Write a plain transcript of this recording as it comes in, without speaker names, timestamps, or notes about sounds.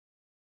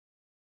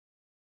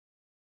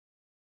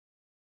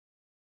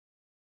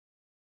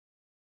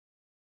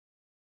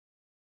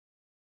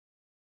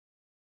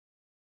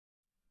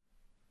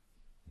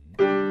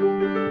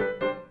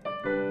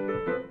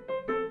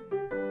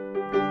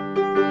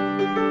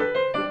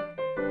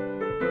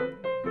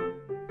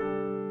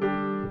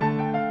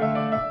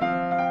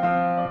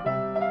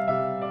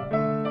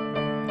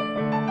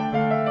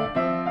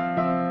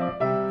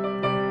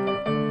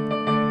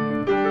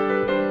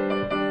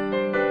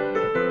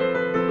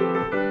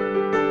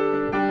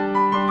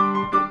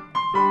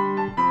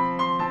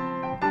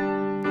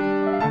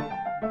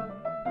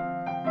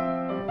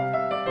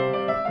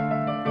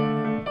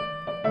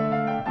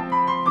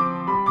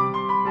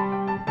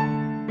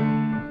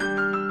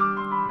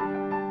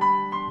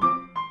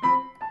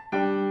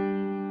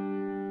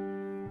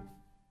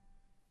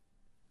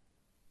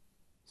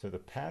So the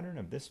pattern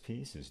of this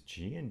piece is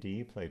G and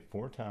D played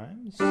 4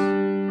 times,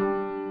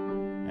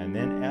 and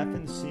then F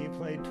and C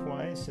played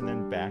twice, and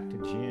then back to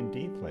G and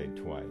D played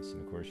twice.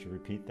 And of course you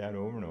repeat that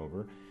over and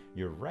over.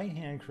 Your right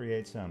hand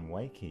creates on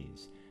white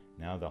keys.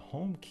 Now the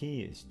home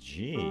key is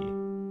G,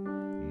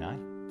 not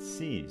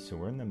C, so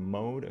we're in the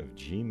mode of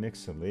G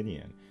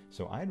Mixolydian.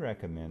 So I'd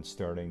recommend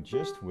starting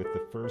just with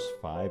the first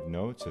 5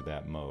 notes of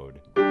that mode.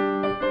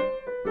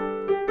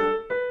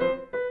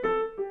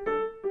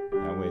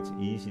 That way it's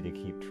easy to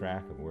keep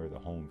track of where the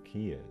home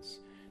key is.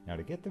 Now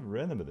to get the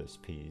rhythm of this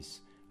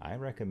piece, I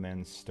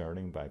recommend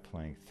starting by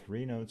playing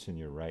 3 notes in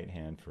your right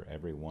hand for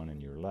every one in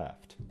your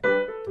left. 1,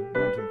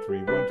 2,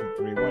 3, 1, 2,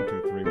 3, 1,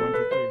 2, 3, 1,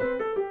 2,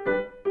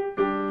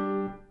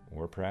 3.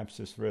 Or perhaps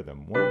this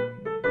rhythm. 1.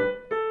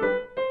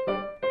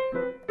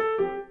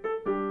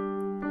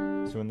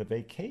 So in the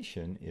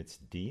vacation, it's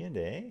D and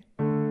A,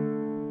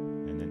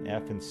 and then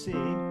F and C,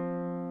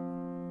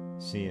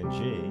 C and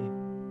G,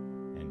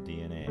 and D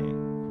and A.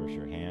 Of course,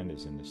 your hand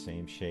is in the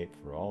same shape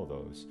for all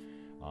those.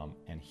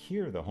 And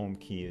here the home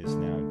key is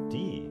now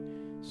D.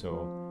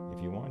 So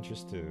if you want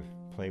just to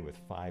play with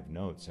 5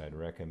 notes, I'd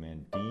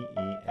recommend D,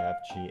 E, F,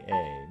 G,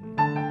 A.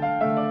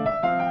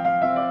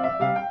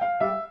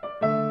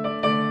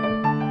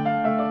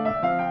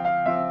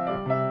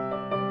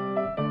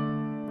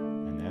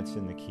 And that's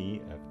in the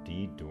key of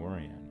D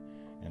Dorian.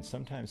 And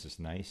sometimes it's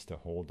nice to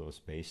hold those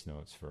bass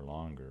notes for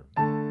longer.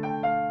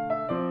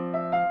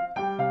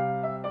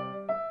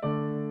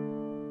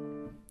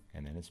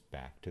 It's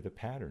back to the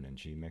pattern in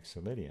G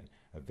Mixolydian.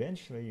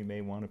 Eventually you may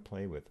want to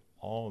play with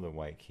all the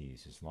white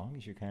keys, as long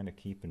as you kind of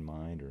keep in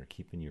mind or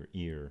keep in your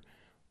ear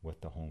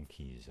what the home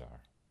keys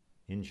are.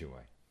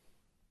 Enjoy.